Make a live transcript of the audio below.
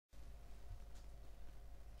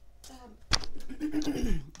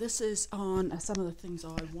This is on some of the things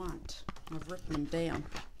I want. I've written them down.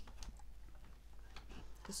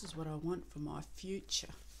 This is what I want for my future.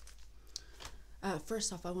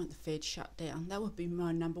 First off, I want the Fed shut down. That would be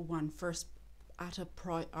my number one, first utter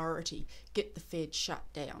priority. Get the Fed shut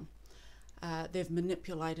down. They've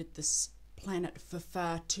manipulated this planet for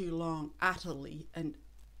far too long, utterly and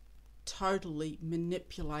totally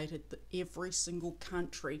manipulated every single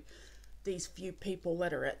country, these few people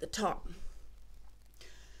that are at the top.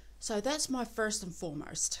 So that's my first and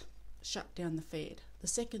foremost, shut down the Fed. The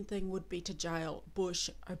second thing would be to jail Bush,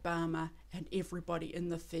 Obama and everybody in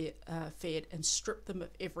the Fed and strip them of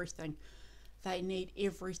everything. They need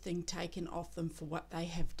everything taken off them for what they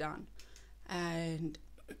have done. And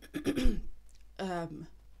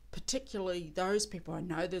particularly those people, I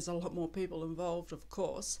know there's a lot more people involved, of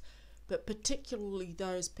course, but particularly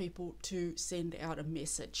those people, to send out a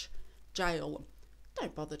message. Jail them.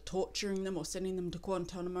 Don't bother torturing them or sending them to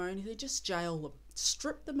Guantanamo or anything, just jail them.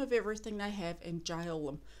 Strip them of everything they have and jail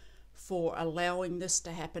them for allowing this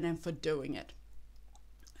to happen and for doing it.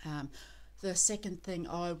 The second thing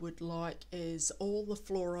I would like is all the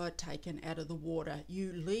fluoride taken out of the water.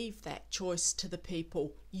 You leave that choice to the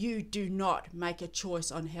people. You do not make a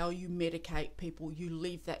choice on how you medicate people. You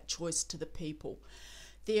leave that choice to the people.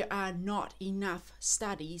 There are not enough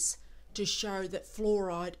studies to show that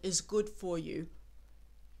fluoride is good for you.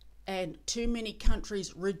 And too many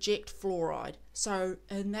countries reject fluoride. So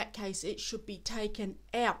in that case, it should be taken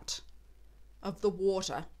out of the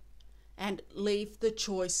water and leave the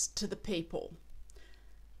choice to the people.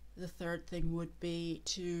 The third thing would be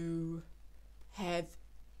to have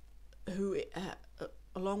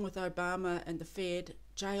along with Obama and the Fed,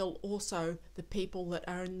 jail also the people that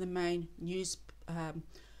own the main news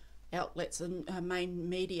outlets and main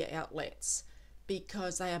media outlets,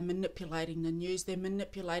 because they are manipulating the news. They're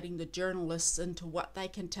manipulating the journalists into what they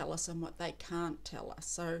can tell us and what they can't tell us.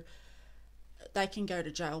 So they can go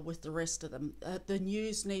to jail with the rest of them. The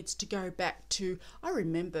news needs to go back to, I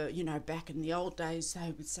remember, back in the old days,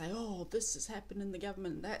 they would say, oh, this has happened in the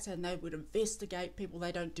government and that's, and they would investigate people.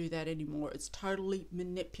 They don't do that anymore. It's totally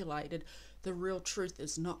manipulated. The real truth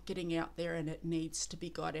is not getting out there, and it needs to be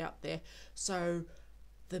got out there. So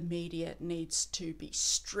the media needs to be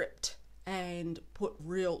stripped and put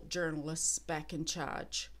real journalists back in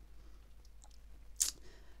charge.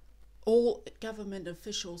 All government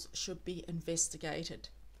officials should be investigated.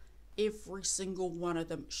 Every single one of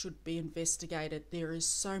them should be investigated. There is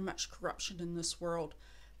so much corruption in this world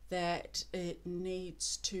that it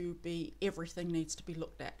needs to be, everything needs to be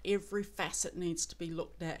looked at. Every facet needs to be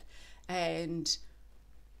looked at. And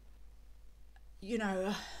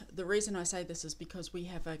the reason I say this is because we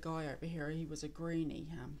have a guy over here, he was a greenie.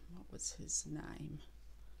 What was his name?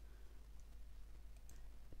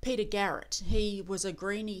 Peter Garrett. He was a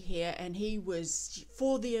greenie here, and he was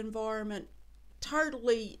for the environment,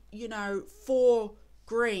 totally, for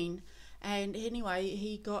green. And anyway,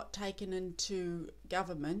 he got taken into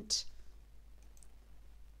government.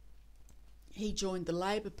 He joined the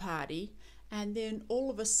Labour Party, and then all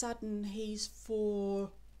of a sudden he's for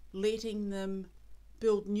letting them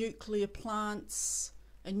build nuclear plants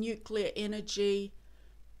and nuclear energy.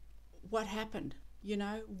 What happened?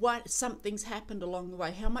 Something's happened along the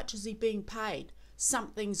way. How much is he being paid?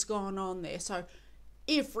 Something's gone on there. So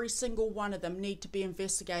every single one of them need to be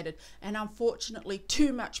investigated. And unfortunately,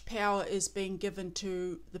 too much power is being given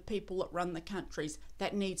to the people that run the countries.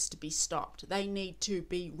 That needs to be stopped. They need to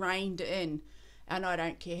be reined in. And I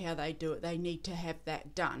don't care how they do it. They need to have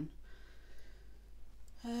that done.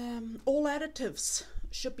 All additives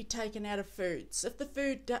should be taken out of foods. If the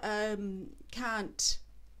food can't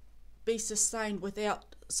be sustained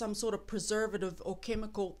without some sort of preservative or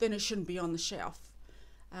chemical, then it shouldn't be on the shelf.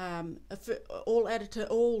 If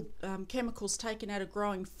all chemicals taken out of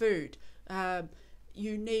growing food,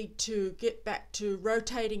 you need to get back to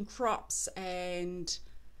rotating crops and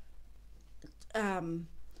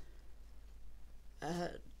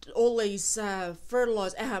all these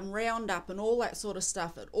fertilizers, Roundup and all that sort of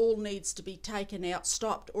stuff. It all needs to be taken out,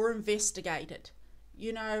 stopped or investigated.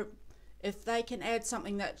 If they can add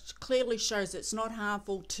something that clearly shows it's not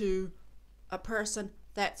harmful to a person,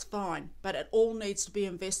 that's fine. But it all needs to be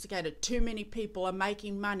investigated. Too many people are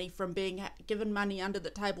making money from being given money under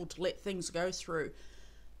the table to let things go through.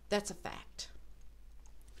 That's a fact.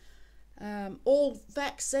 All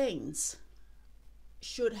vaccines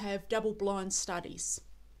should have double-blind studies.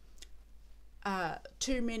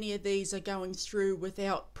 Too many of these are going through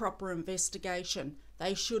without proper investigation.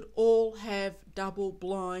 They should all have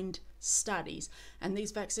double-blind studies. And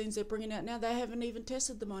these vaccines they're bringing out now, they haven't even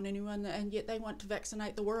tested them on anyone, and yet they want to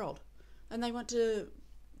vaccinate the world. and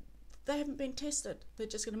they haven't been tested. They're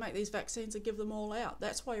just going to make these vaccines and give them all out.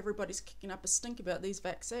 That's why everybody's kicking up a stink about these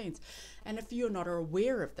vaccines. And if you're not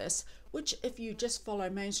aware of this, which if you just follow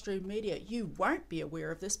mainstream media, you won't be aware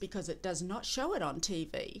of this because it does not show it on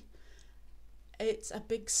TV. It's a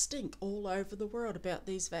big stink all over the world about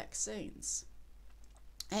these vaccines.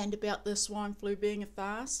 And about the swine flu being a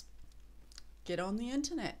farce, get on the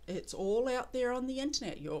internet. It's all out there on the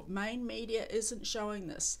internet. Your main media isn't showing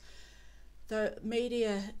this. The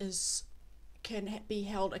media can be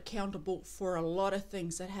held accountable for a lot of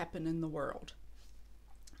things that happen in the world.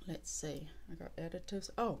 Let's see, I got additives.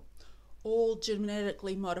 Oh, all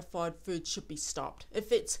genetically modified foods should be stopped.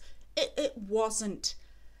 If it wasn't,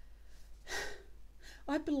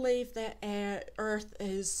 I believe that our earth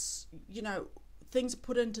is, things are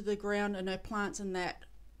put into the ground and our plants and that.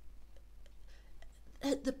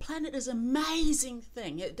 The planet is an amazing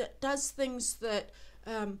thing. It does things that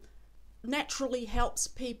naturally helps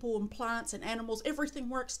people and plants and animals. Everything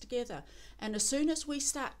works together. And as soon as we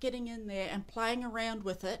start getting in there and playing around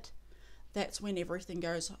with it, that's when everything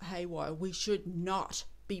goes haywire. We should not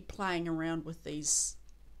be playing around with these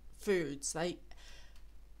foods. They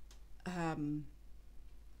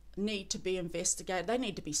need to be investigated. They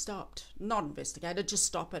need to be stopped. Not investigated, just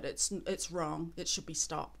stop it. It's wrong. It should be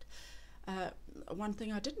stopped. One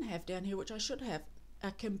thing I didn't have down here, which I should have, a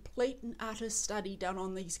complete and utter study done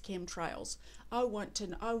on these chemtrails. I want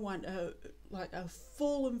a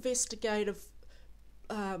full investigative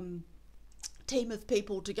team of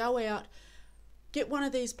people to go out, get one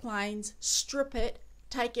of these planes, strip it,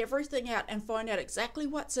 take everything out and find out exactly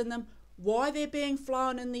what's in them, why they're being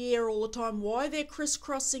flown in the air all the time, why they're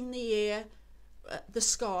crisscrossing the air, the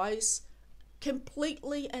skies,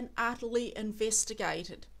 completely and utterly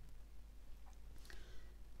investigated.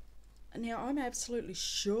 Now, I'm absolutely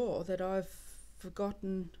sure that I've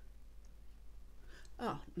forgotten...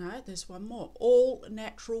 Oh, no, there's one more. All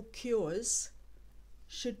natural cures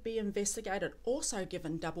should be investigated, also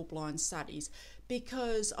given double-blind studies,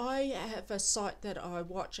 because I have a site that I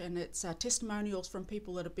watch and it's testimonials from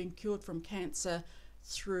people that have been cured from cancer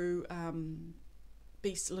through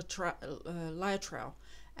Beast Laetrile,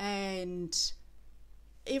 and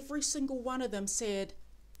every single one of them said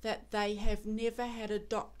that they have never had a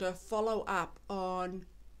doctor follow up on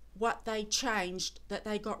what they changed that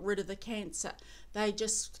they got rid of the cancer. They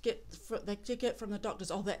just get from the doctors,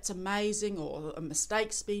 oh, that's amazing, or a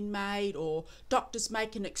mistake's been made, or doctors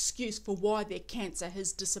make an excuse for why their cancer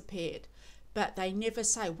has disappeared. But they never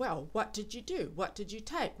say, well, what did you do? What did you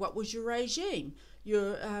take? What was your regime?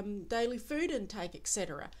 Your daily food intake,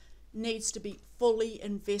 etc. Needs to be fully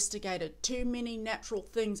investigated. Too many natural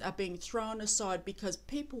things are being thrown aside because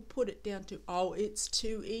people put it down to, oh, it's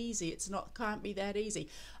too easy. Can't be that easy.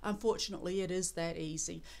 Unfortunately, it is that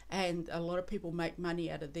easy, and a lot of people make money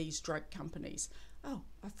out of these drug companies. Oh,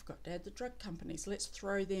 I forgot to add the drug companies. Let's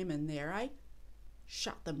throw them in there, eh?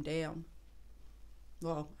 Shut them down.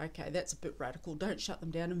 Well, okay, that's a bit radical. Don't shut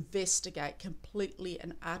them down. Investigate, completely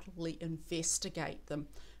and utterly investigate them.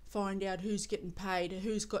 Find out who's getting paid,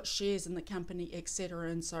 who's got shares in the company, etc.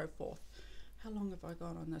 and so forth. How long have I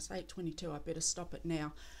got on this? 8:22. I better stop it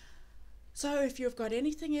now. So if you've got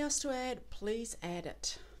anything else to add, please add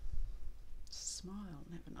it. Smile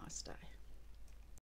and have a nice day.